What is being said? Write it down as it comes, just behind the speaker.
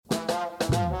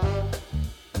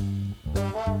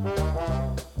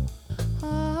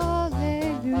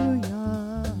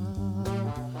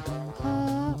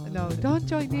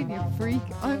join in, you freak.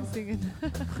 I'm singing.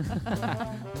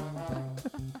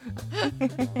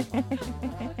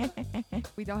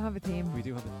 We don't have a theme. We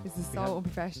do have a This is so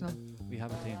unprofessional. We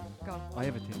have a team. Go. I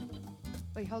have a team.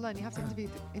 Wait, hold on. You have to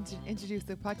introduce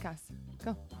the podcast.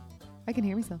 Go. I can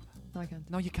hear myself. No, I can't.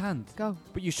 No, you can't. Go.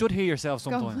 But you should hear yourself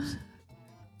sometimes.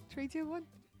 3, 2, 1.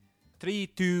 3,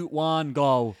 2, 1,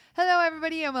 go. Hello,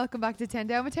 everybody, and welcome back to 10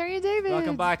 Down with Terrie and David.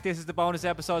 Welcome back. This is the bonus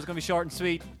episode. It's going to be short and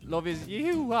sweet. Love is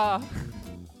you. How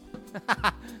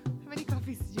many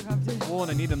coffees did you have today? One,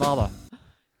 I need another.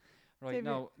 Right, David.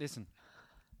 now, listen.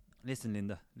 Listen,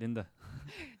 Linda.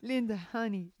 Linda,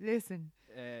 honey, listen.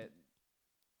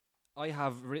 I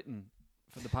have written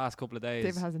for the past couple of days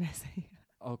David has an essay.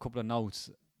 a couple of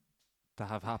notes that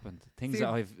have happened. Things So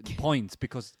that I've... points,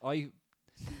 because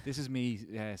this is me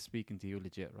speaking to you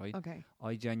legit, right? Okay.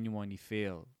 I genuinely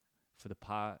feel for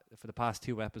the past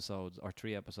 2 episodes or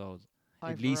 3 episodes,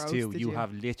 I've at least 2, roasted you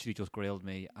have literally just grilled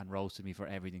me and roasted me for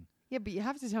everything. Yeah, but you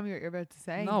have to tell me what you're about to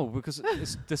say. No, because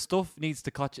the stuff needs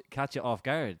to catch you off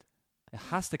guard. It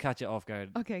has to catch you off guard.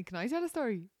 Okay, can I tell a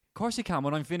story? Of course you can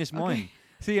when I'm finished mine. Okay.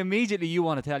 See, immediately you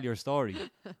want to tell your story.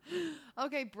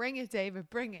 Okay, bring it, David.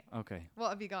 Bring it. Okay. What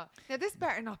have you got? Now, this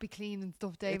better not be clean and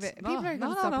stuff, David. No, People are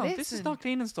going to stop no. listening. This is not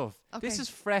cleaning stuff. Okay. This is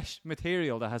fresh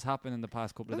material that has happened in the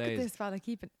past couple Look of days. at this fella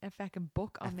keeping a fucking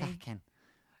book on me.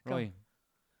 Go. Right.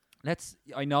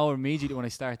 I know immediately when I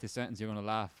start this sentence you're going to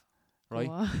laugh. Right?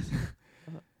 What?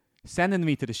 Sending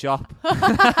me to the shop.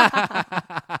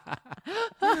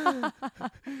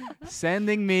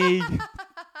 Sending me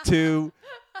to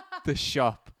the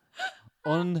shop.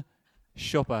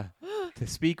 Unshuppa. To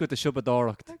speak with the shuppa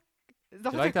Dorach. Is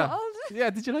that you what like they're that? called? Yeah,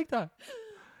 did you like that?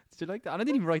 Did you like that? And I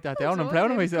didn't even write that down. I'm That's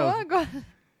proud of right, David. myself. Go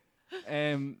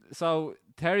on. So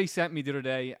Terrie sent me the other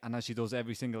day, and as she does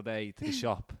every single day, to the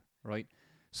shop, right?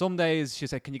 Some days she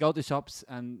said, can you go to the shops?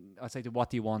 And I say to her, what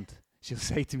do you want? She'll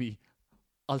say to me,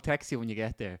 I'll text you when you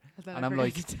get there. And I'm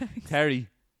like, Terrie,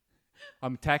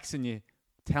 I'm texting you.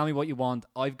 Tell me what you want.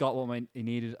 I've got what I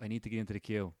needed. I need to get into the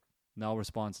queue. No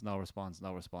response.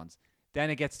 Then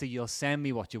it gets to, you'll send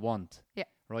me what you want. Yeah.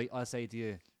 Right? I'll say to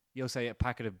you, you'll say a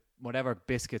packet of whatever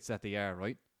biscuits that they are,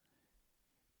 right?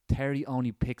 Terrie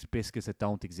only picks biscuits that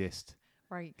don't exist.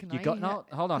 Right, can No,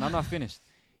 hold on, I'm not finished.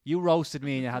 You roasted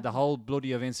me and you had the whole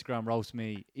bloody of Instagram roast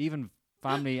me. Even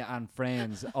family and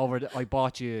friends I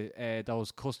bought you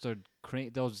those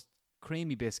those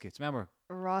creamy biscuits, remember?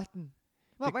 Rotten.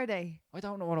 What were they? I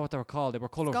don't know what they were called. They were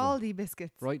colourful. Scaldy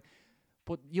biscuits. Right?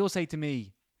 But you'll say to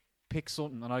me, pick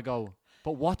something, and I go,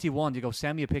 but what do you want? You go,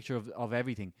 send me a picture of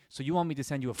everything. So you want me to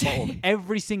send you a photo of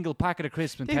every single packet of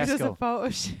crisps in It was just a Tesco. photo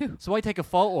shoot. So I take a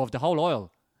photo of the whole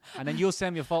aisle, and then you'll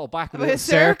send me a photo back with a With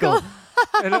little a circle.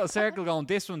 a little circle going,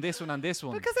 this one, and this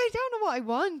one. Because I don't know what I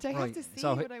want. I have Right, to see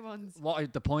so what I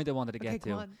want. The point I wanted to Okay, get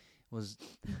go to on. was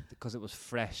because it was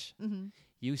fresh. Mm-hmm.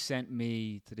 You sent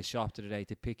me to the shop today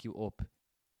to pick you up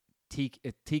tea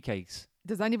cakes.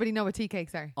 Does anybody know what tea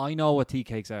cakes are? I know what tea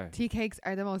cakes are. Tea cakes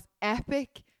are the most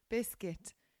epic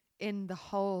biscuit in the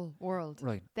whole world.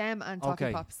 Right. Them and Toffee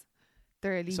Okay. Pops.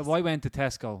 They're elite. So I went to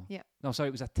Tesco. Yeah. No, sorry,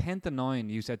 it was at 10 to 9.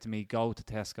 You said to me, go to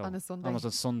Tesco. On a Sunday. And it was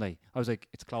on Sunday. I was like,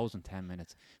 it's closed in 10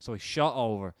 minutes. So I shot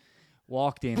over,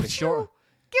 walked in. The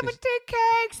Give the- me tea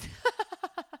cakes.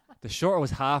 The shutter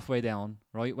was halfway down,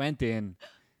 right? Went in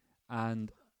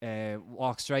and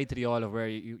walked straight to the aisle of where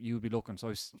you'd be looking. So I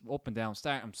was up and down,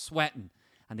 I'm sweating.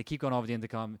 And they keep going over the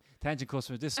intercom. Attention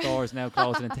customers, this store is now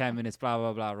closing in 10 minutes, blah,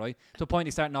 blah, blah, right? To the point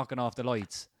they start knocking off the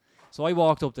lights. So I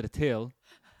walked up to the till,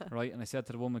 right? And I said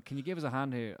to the woman, can you give us a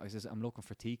hand here? I says, I'm looking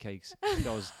for tea cakes. She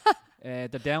goes, they're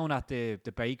down at the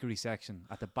bakery section,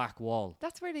 at the back wall.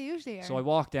 That's where they usually are. So I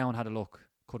walked down, had a look,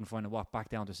 couldn't find it, walked back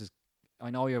down. She says,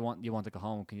 I know you want to go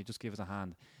home. Can you just give us a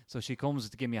hand? So she comes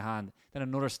to give me a hand. Then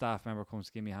another staff member comes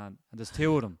to give me a hand. And there's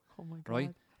 2 of them, Oh my God.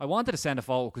 right? I wanted to send a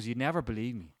photo because you'd never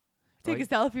believe me. Take right?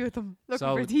 a selfie with them. Looking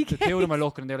So for tea the cakes. 2 of them are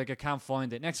looking and they're like, I can't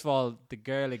find it. Next of all, the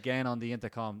girl again on the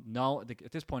intercom. No,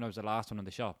 at this point I was the last one in the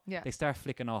shop. Yeah. They start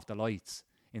flicking off the lights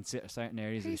in certain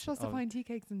areas. How are you of the supposed to find tea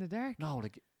cakes in the dark? No,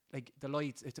 like the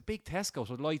lights. It's a big Tesco,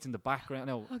 so the lights in the background.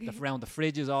 No, Okay. around the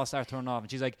fridges all start turning off. And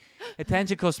she's like,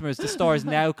 attention customers, the store is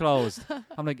now closed.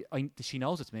 I'm like, she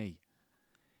knows it's me.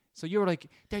 So you were like,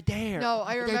 they're there. No,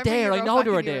 I remember They're there. you I wrote know back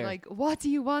they were and you there. like, what do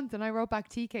you want? And I wrote back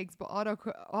tea cakes, but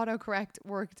autocorrect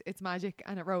worked its magic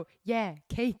and it wrote, yeah,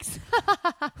 cakes.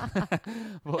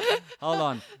 But, hold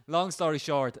on. Long story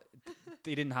short,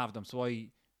 they didn't have them. So I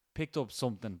picked up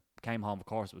something, came home. Of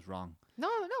course, it was wrong. No,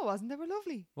 it wasn't. They were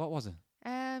lovely. What was it?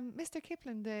 Mr.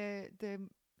 Kipling, the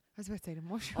I was about to say the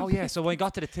mushroom. Oh yeah. So when I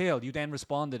got to the till, you then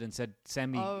responded and said,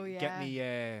 "Send me, Oh, yeah. get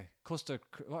me custard,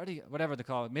 whatever they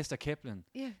call it, Mr. Kipling."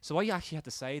 Yeah. So I actually had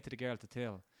to say to the girl at the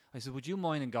till, I said, "Would you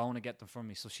mind and going and get them for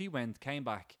me?" So she went, came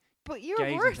back, But you're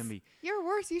gave worse. them to me. You're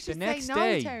worse. You should say next no,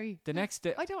 day, Terry. The next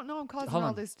day, I don't know. I'm causing Hold all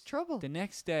on. this trouble. the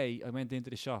next day, I went into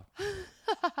the shop.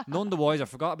 None the wiser. I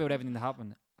forgot about everything that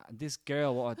happened. And this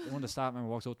girl, one of the staff members,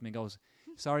 walks up to me and goes,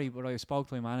 "Sorry, but I spoke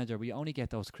to my manager. We only get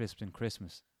those crisps in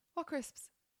Christmas. What crisps?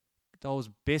 Those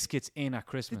biscuits in at The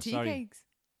Christmas. tea Sorry." cakes.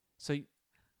 So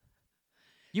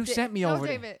you sent me no, over.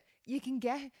 David, you can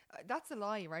get. That's a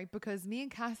lie, right? Because me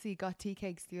and Cassie got tea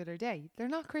cakes the other day. They're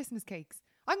not Christmas cakes.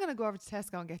 I'm gonna go over to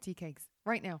Tesco and get tea cakes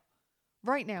right now.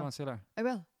 Right now. Go on, see you later. I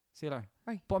will. See you later.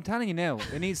 Right. But I'm telling you now,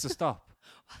 it needs to stop.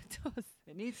 What does?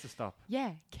 It needs to stop.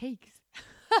 Yeah, cakes.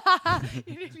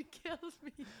 You nearly killed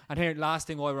me. And here, last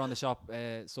thing while we're on the shop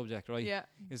subject, right? Yeah.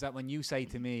 Is that when you say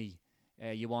to me,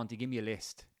 you want to give me a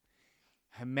list.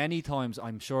 How many times,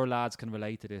 I'm sure lads can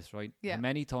relate to this, right? Yeah. How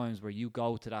many times where you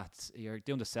go to that, you're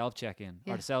doing the self-check-in,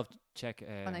 Yeah. or the self-check,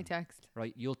 When I text,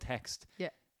 right? You'll text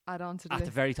add on to the at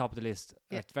list. the very top of the list,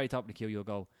 Yeah. at the very top of the queue, you'll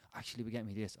go, "Actually, we get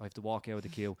me this. I have to walk out of the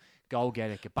queue, go get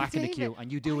it, get back in the queue," David,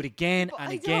 and you do it again But and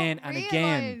I again don't and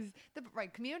again. realise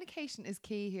right, communication is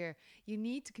key here. You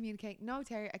need to communicate. No,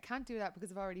 Terry, I can't do that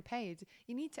because I've already paid.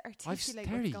 You need to articulate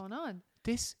Terry, what's going on.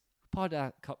 This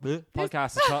podcast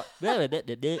is called.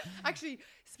 Actually,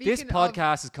 This speaking of,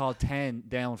 podcast is called 10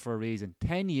 Down for a reason.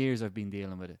 10 years I've been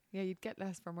dealing with it. yeah, you'd get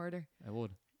less for murder. I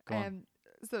would. Go on.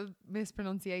 So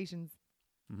mispronunciations.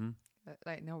 Mm-hmm.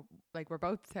 Like no, like we're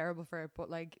both terrible for it. But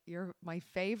like my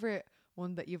favorite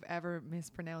one that you've ever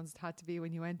mispronounced had to be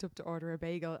when you went up to order a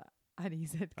bagel and he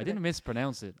said, I didn't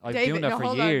mispronounce it. I've been David, doing that for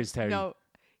hold on. years, Terry. No,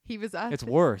 he was at It's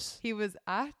worse. He was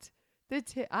at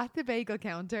the bagel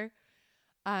counter,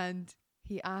 and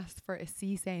he asked for a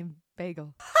sesame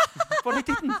bagel. But I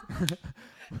didn't.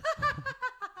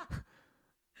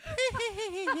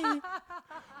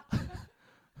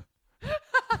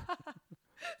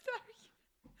 Sorry,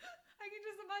 I can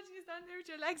just imagine you standing there with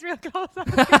your legs real close on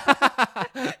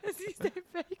a sesame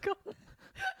bagel.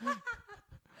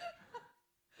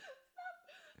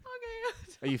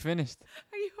 Okay. Are you finished?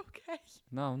 Are you okay?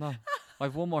 No. I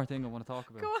have one more thing I want to talk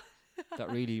about Go on.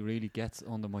 that really, really gets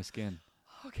under my skin.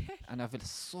 Okay. And I've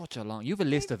such a long... You have a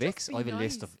list of just icks. be I have a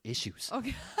list nice. of issues.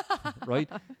 Okay. Right?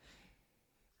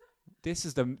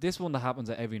 This one that happens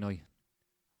at every night.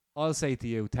 I'll say to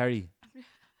you, Terry,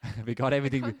 have we got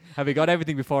everything? Have we got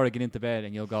everything before I get into bed?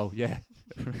 And you'll go, yeah.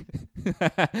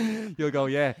 You'll go,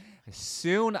 yeah. As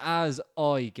soon as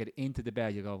I get into the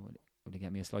bed, you go, will you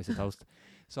get me a slice of toast?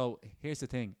 So here's the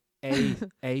thing: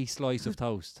 a slice of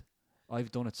toast.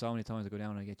 I've done it so many times. I go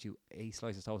down and I get you a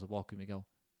slice of toast. I walk in and go,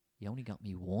 you only got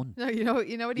me one. No, you know what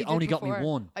he You did only got me before?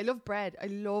 one. I love bread. I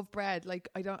love bread. Like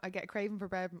I get a craving for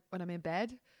bread when I'm in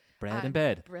bed. Bread in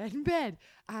bed. Bread in bed.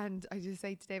 And I just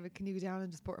say to David, can you go down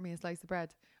and just butter me a slice of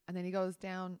bread? And then he goes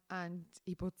down and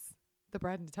he puts the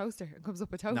bread in the toaster and comes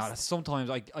up with toast. No, that's sometimes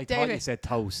I thought you David. said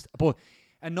toast, but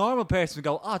a normal person would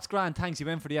go, "Oh, it's grand, thanks. You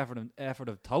went for the effort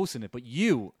of toasting it." But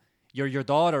you're your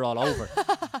daughter all over,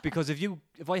 because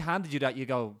if I handed you that, you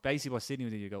go basically what Sydney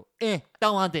would do. You go,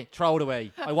 don't want it, throw it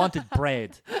away. I wanted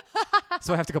bread,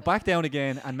 so I have to go back down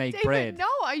again and make David, bread. no,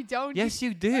 I don't. Yes,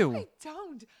 you do. No, I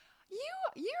don't.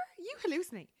 You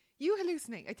hallucinate. You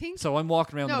hallucinate. I think. So I'm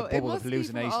walking around in a it bubble of must be from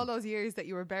hallucination. all those years that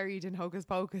you were buried in Hocus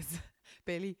Pocus,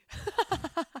 Billy.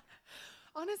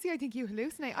 Honestly, I think you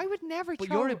hallucinate. I would never But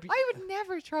throw. your I would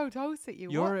never throw toast at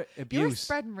you. Your What? abuse. You're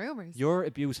spreading rumors. Your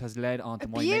abuse has led on to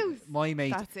Abuse? my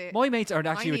mates. That's it. My mates are I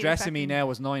actually need a addressing me second-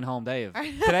 now as 9 Home Dave.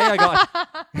 Today I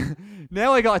got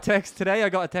now I got a text. Today I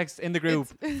got a text in the group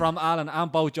from Alan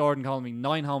and both Jordan calling me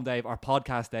 9 Home Dave or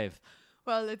Podcast Dave.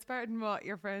 Well, it's better than what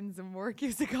your friends and work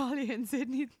used to call you in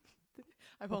Sydney.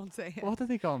 I won't say it. What did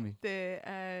they call me?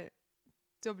 The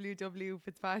WW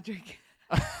Fitzpatrick.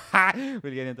 We'll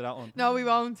get into that one. No, we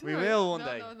won't. We will one No,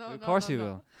 day. no, Of no, course no, we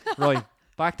no. will. Right,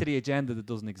 back to the agenda that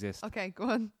doesn't exist. Okay, go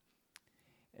on.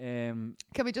 Um,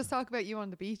 Can we just talk about you on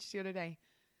the beach the other day?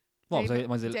 what David-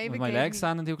 was David my gave legs me-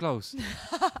 standing too close?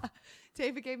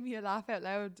 David gave me a laugh out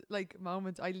loud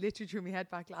moment. I literally threw my head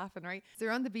back laughing, right? So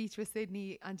we're on the beach with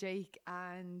Sydney and Jake,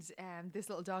 and this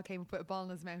little dog came and put a ball in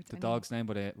his mouth. The and dog's name,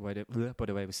 by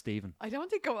the way, was Stephen. I don't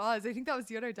think it was. I think that was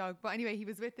the other dog. But anyway, he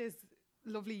was with this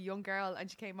lovely young girl,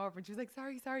 and she came over and she was like,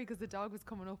 sorry, because the dog was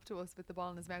coming up to us with the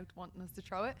ball in his mouth, wanting us to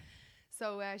throw it.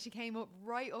 So she came up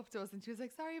right up to us and she was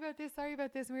like, sorry about this.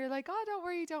 And we were like, oh,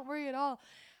 don't worry at all.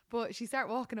 But she started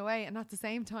walking away, and at the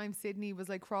same time, Sydney was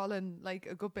like crawling like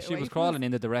a good bit She away was from crawling us.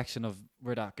 in the direction of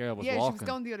where that girl was Yeah, walking. she was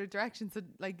going the other direction. So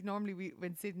like normally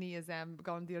when Sydney is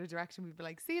going the other direction, we'd be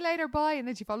like, see you later, bye. And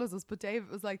then she follows us. But David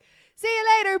was like, see you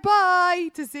later, bye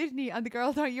to Sydney. And the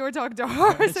girl thought you were talking to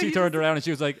her. And So she you turned just- around and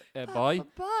she was like, bye.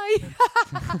 Bye.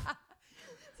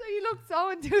 So you looked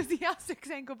so enthusiastic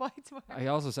saying goodbye to her. I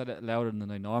also said it louder than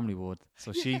I normally would.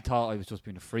 So she thought I was just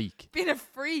being a freak. Being a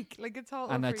freak, like a total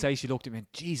And I'd freak. say she looked at me and,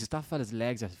 Jesus, that fella's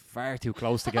legs are far too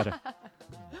close together.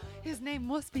 His name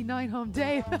must be Nine Home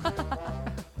Dave.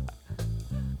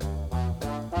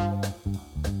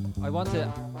 I want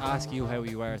to ask you how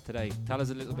you were today. Tell us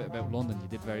a little bit about London. You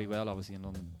did very well, obviously, in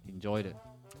London. You enjoyed it.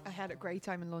 I had a great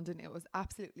time in London. It was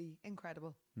absolutely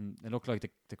incredible. It looked like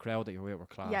the crowd that you were with were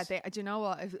class. Yeah, do you know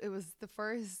what? It was the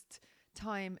first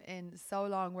time in so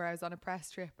long where I was on a press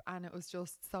trip and it was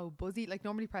just so buzzy. Like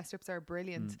normally press trips are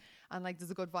brilliant and like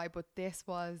there's a good vibe, but this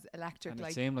was electric. And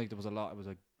like it seemed like there was a lot. It was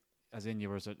like, as in you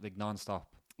were like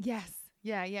non-stop. yes,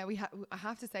 yeah. I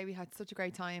have to say we had such a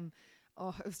great time.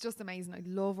 Oh, it was just amazing. I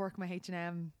love working my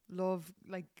H&M. Love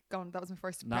like going. That was my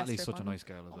first. Natalie's press trip such a on nice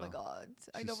girl as Oh well. my god,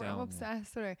 I She's love her. I'm sound,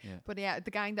 obsessed with her. Yeah. But yeah, the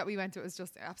gang that we went to was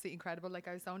just absolutely incredible. Like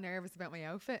I was so nervous about my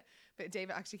outfit, but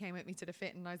David actually came with me to the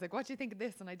fit, and I was like, "What do you think of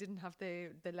this?" And I didn't have the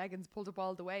leggings pulled up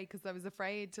all the way because I was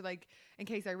afraid to like in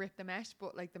case I ripped the mesh.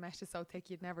 But like the mesh is so thick,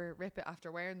 you'd never rip it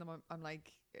after wearing them. I'm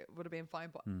like, it would have been fine,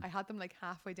 but I had them like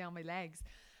halfway down my legs.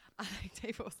 And like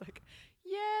David was like,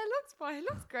 yeah, it looks fine, it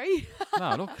looks great.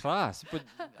 No, look class. But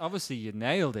obviously you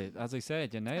nailed it. As I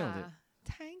said, you nailed it.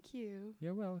 Thank you.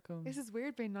 You're welcome. This is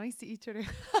weird being nice to each other.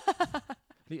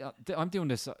 I'm doing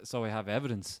this so I have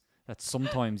evidence that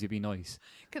sometimes you be nice.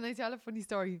 Can I tell a funny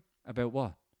story About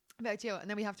what? about you? And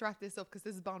then we have to wrap this up because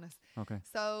this is bonus. Okay.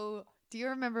 So do you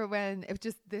remember when it was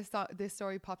just this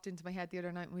story popped into my head the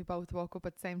other night and we both woke up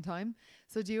at the same time?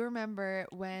 So do you remember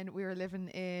when we were living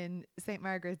in St.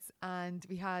 Margaret's and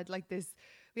we had this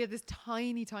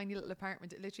tiny little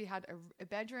apartment? It literally had a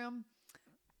bedroom.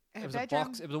 It was a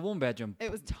box. It was a one bedroom.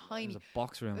 It was It tiny. was a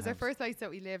box room. It was our house. first place that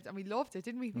we lived and we loved it,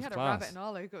 didn't we? We was had class. a rabbit and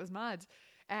all, like it was mad.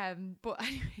 But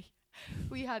anyway,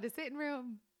 we had a sitting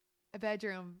room, a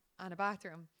bedroom and a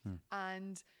bathroom.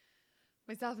 And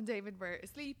myself and David were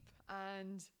asleep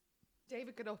and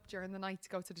David got up during the night to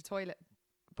go to the toilet,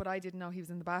 but I didn't know he was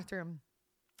in the bathroom.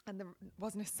 And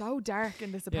wasn't it so dark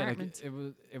in this apartment? Yeah,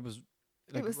 like it was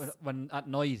like when at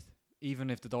night, even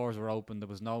if the doors were open, there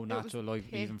was no natural light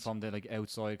even pitch. from the like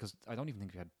outside, because I don't even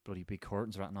think we had bloody big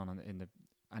curtains ratting on in the.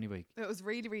 Anyway, It was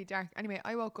really, really dark. Anyway,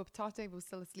 I woke up, thought David was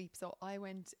still asleep, so I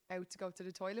went out to go to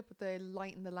the toilet, but the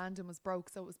light in the landing was broke,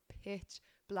 so it was pitch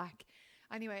black.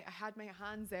 Anyway, I had my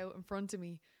hands out in front of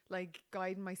me, like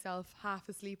guiding myself half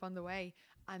asleep on the way.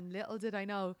 And little did I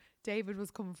know, David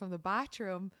was coming from the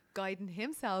bathroom, guiding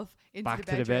himself into back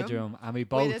the to the bedroom, and we with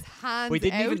both. his hands We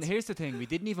didn't out. even. Here's the thing: we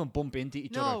didn't even bump into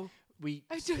each other. No. We,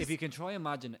 I just- if you can try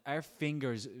imagine, our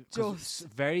fingers just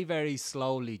very, very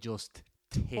slowly just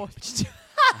touched.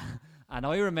 And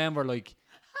I remember like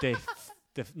the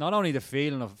not only the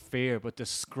feeling of fear, but the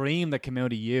scream that came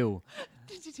out of you.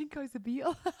 Did you think I was a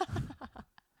beetle?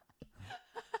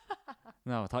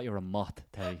 No, I thought you were a moth,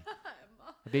 Terry.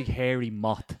 A big hairy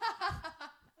moth.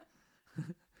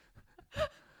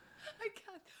 I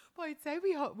can't. But I'd say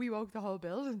we woke the whole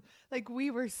building. Like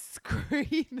we were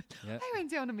screaming. Yeah. I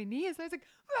went down on my knees. I was like,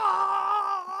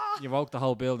 "Ah!" You woke the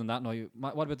whole building that night.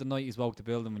 What about the night you woke the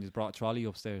building when you brought a trolley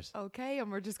upstairs? Okay,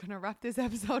 and we're just gonna wrap this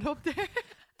episode up there.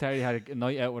 Terry had a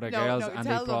night out with her No, girls, no, and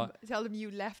tell they brought. them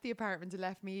you left the apartment and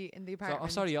left me in the So,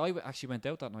 apartment. sorry, I actually went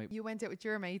out that night. You went out with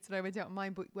your mates and I went out with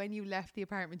mine, but when you left the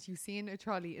apartment, you seen a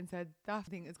trolley and said that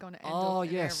thing is going to end Oh up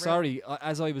in yeah, our room." sorry.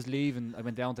 As I was leaving, I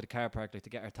went down to the car park like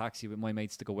to get our taxi with my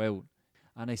mates to go out,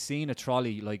 and I seen a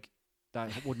trolley like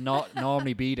that would not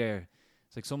normally be there.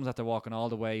 It's like someone's after walking all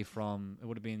the way from. It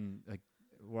would have been like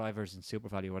Rivers and Super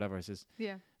Valley or whatever. It's just,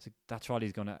 Yeah, it's like that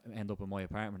trolley's gonna end up in my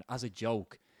apartment as a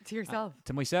joke to yourself.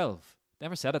 to myself.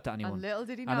 Never said it to anyone. And little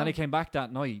did he know. And then I came back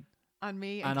that night, and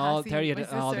me and and all Cassie, Terry my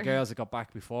and all the sister. girls that got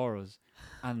back before us,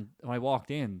 and when I walked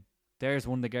in, there's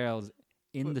one of the girls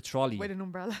in the trolley with an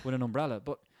umbrella. with an umbrella.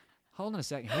 But hold on a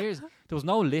second. There was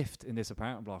no lift in this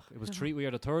apartment block. It was three. We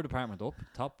were the third apartment up,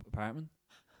 top apartment,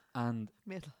 and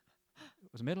Middle.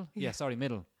 was it middle? Yeah. Yeah, sorry,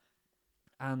 middle.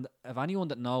 And if anyone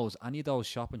that knows any of those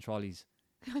shopping trolleys,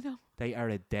 I know. they are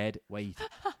a dead weight.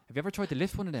 Have you ever tried to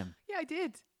lift one of them? Yeah, I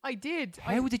did. I did.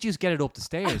 How did you just get it up the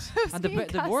stairs? I was And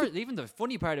being even the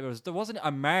funny part of it was there wasn't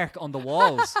a mark on the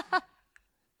walls.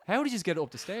 How did you just get it up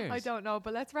the stairs? I don't know,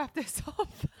 but let's wrap this up.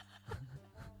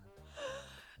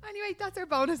 Anyway, that's our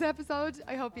bonus episode.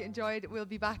 I hope you enjoyed. We'll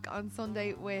be back on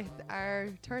Sunday with our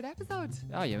third episode.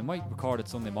 Oh yeah, we might record it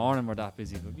Sunday morning. We're that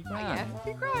busy, but be Oh, grand. yeah,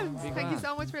 be grand. Be Thank you grand.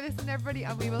 so much for listening, everybody,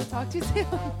 and we will talk to you soon.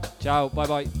 Ciao. Bye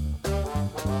bye.